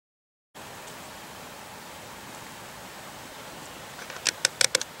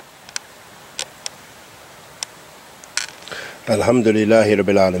Alhamdulillahi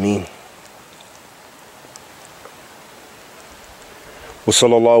Rabbil Alameen. Wa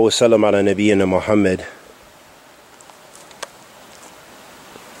sallallahu wa sallam ala nabiyyina Muhammad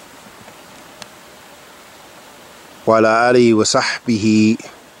wa ala alihi wa sahbihi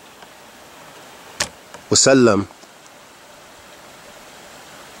wa sallam.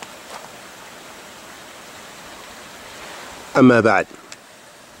 Amma ba'd.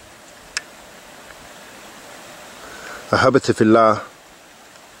 Ahabati fillah.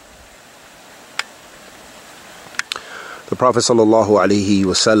 The Prophet sallallahu alaihi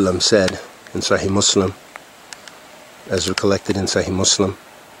wasallam said in Sahih Muslim, as recollected in Sahih Muslim,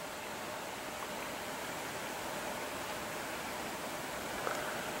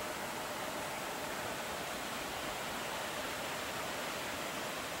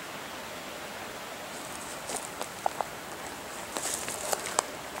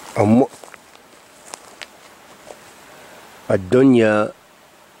 الدنيا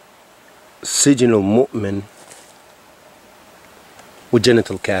سجن المؤمن وجنة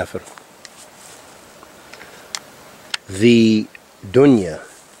الكافر. The dunya,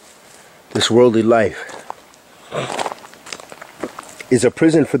 this worldly life, is a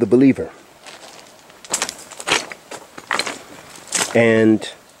prison for the believer, and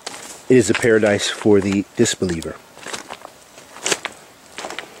it is a paradise for the disbeliever.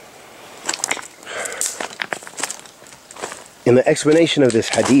 In the explanation of this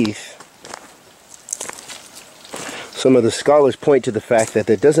hadith, some of the scholars point to the fact that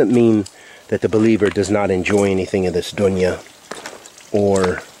doesn't mean that the believer does not enjoy anything in this dunya,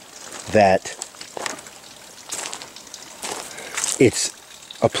 or that it's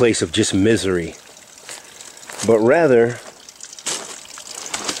a place of just misery, but rather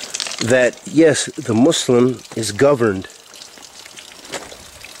that yes, the Muslim is governed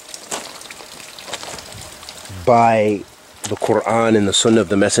by the Quran and the Sunnah of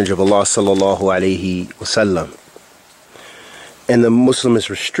the Messenger of Allah sallallahu alaihi wasallam, and the Muslim is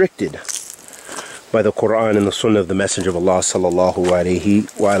restricted by the Quran and the Sunnah of the Messenger of Allah sallallahu alaihi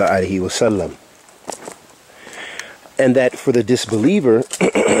wasallam, and that for the disbeliever,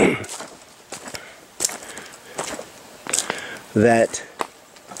 that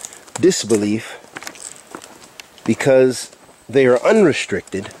disbelief, because they are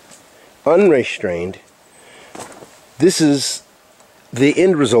unrestricted, unrestrained, this is the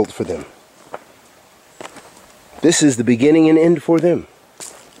end result for them. This is the beginning and end for them.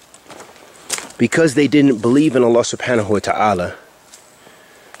 Because they didn't believe in Allah subhanahu wa ta'ala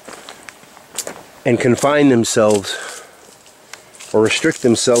and confine themselves or restrict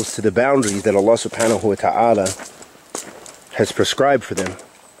themselves to the boundaries that Allah subhanahu wa ta'ala has prescribed for them,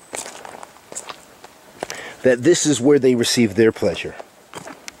 that this is where they receive their pleasure.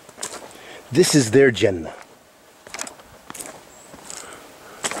 This is their Jannah.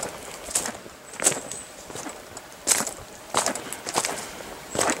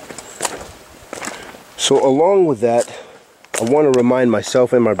 So along with that, I want to remind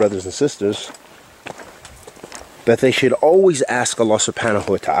myself and my brothers and sisters that they should always ask Allah subhanahu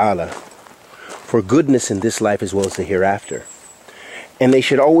wa ta'ala for goodness in this life as well as the hereafter. And they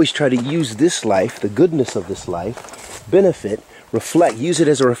should always try to use this life, the goodness of this life, benefit, reflect, use it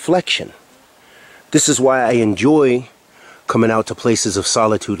as a reflection. This is why I enjoy coming out to places of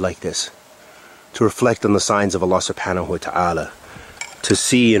solitude like this, to reflect on the signs of Allah subhanahu wa ta'ala, to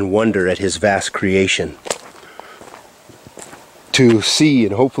see and wonder at His vast creation, to see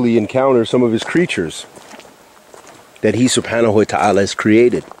and hopefully encounter some of His creatures that He subhanahu wa ta'ala has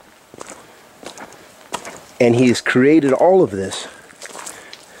created. And He has created all of this.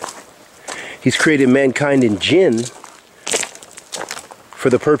 He's created mankind and jinn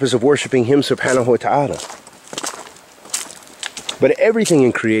for the purpose of worshiping Him subhanahu wa ta'ala. But everything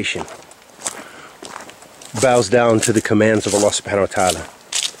in creation bows down to the commands of Allah subhanahu wa ta'ala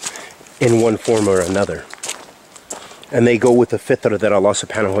in one form or another, and they go with the fitrah that Allah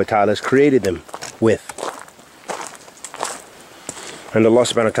subhanahu wa ta'ala has created them with. And Allah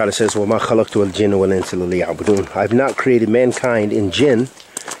subhanahu wa ta'ala says, وَمَا خَلَقْتُ الْجِنَّ وَالْإِنسَ إِلَّا لِيَعْبُدُونَ. I have not created mankind in jinn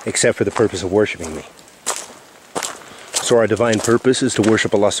except for the purpose of worshiping me. So our divine purpose is to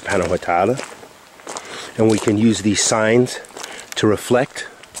worship Allah subhanahu wa ta'ala, and we can use these signs to reflect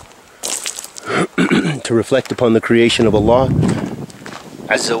to reflect upon the creation of Allah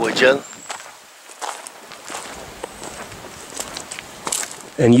Azza wa Jal,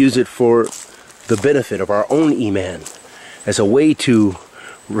 and use it for the benefit of our own iman, as a way to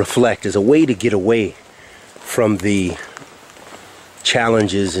reflect, as a way to get away from the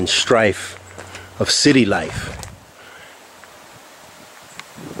challenges and strife of city life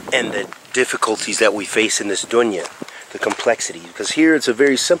and the difficulties that we face in this dunya, the complexity, because here it's a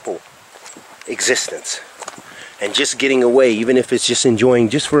very simple existence, and just getting away, even if it's just enjoying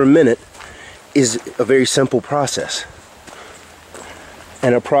just for a minute, is a very simple process,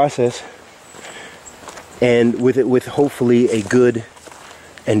 and with hopefully a good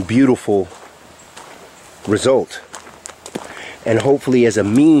and beautiful result, and hopefully as a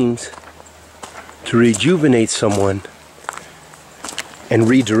means to rejuvenate someone and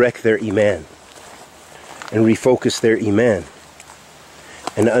redirect their iman and refocus their iman,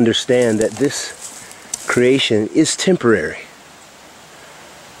 and understand that this creation is temporary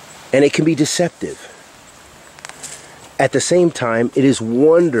and it can be deceptive. At the same time, it is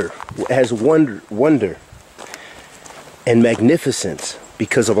wonder and magnificence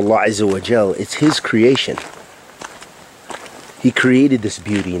because of Allah Azza wa Jal. It's His creation. He created this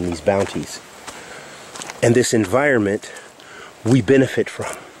beauty and these bounties, and this environment we benefit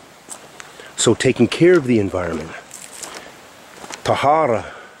from. So taking care of the environment,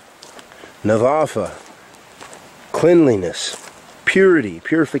 tahara, nadafa, cleanliness, purity,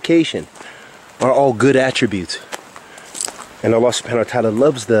 purification, are all good attributes. And Allah subhanahu wa ta'ala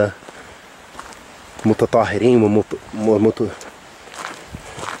loves the mutatahireen wa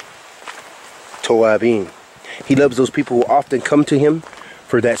mutawabin. He loves those people who often come to Him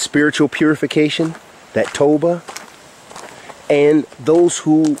for that spiritual purification, that tawbah, and those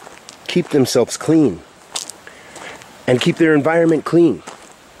who keep themselves clean and keep their environment clean.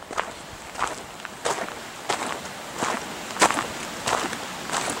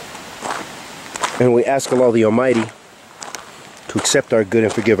 And we ask Allah the Almighty to accept our good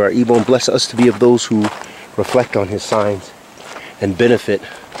and forgive our evil, and bless us to be of those who reflect on His signs and benefit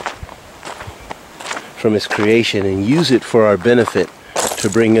from His creation and use it for our benefit to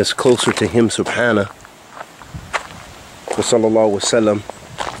bring us closer to Him subhanahu. Wa sallallahu wa sallam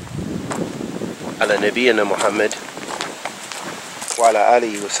ala nabiyyina Muhammad wa ala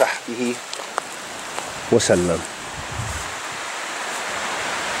alihi wa sahbihi wa sallam.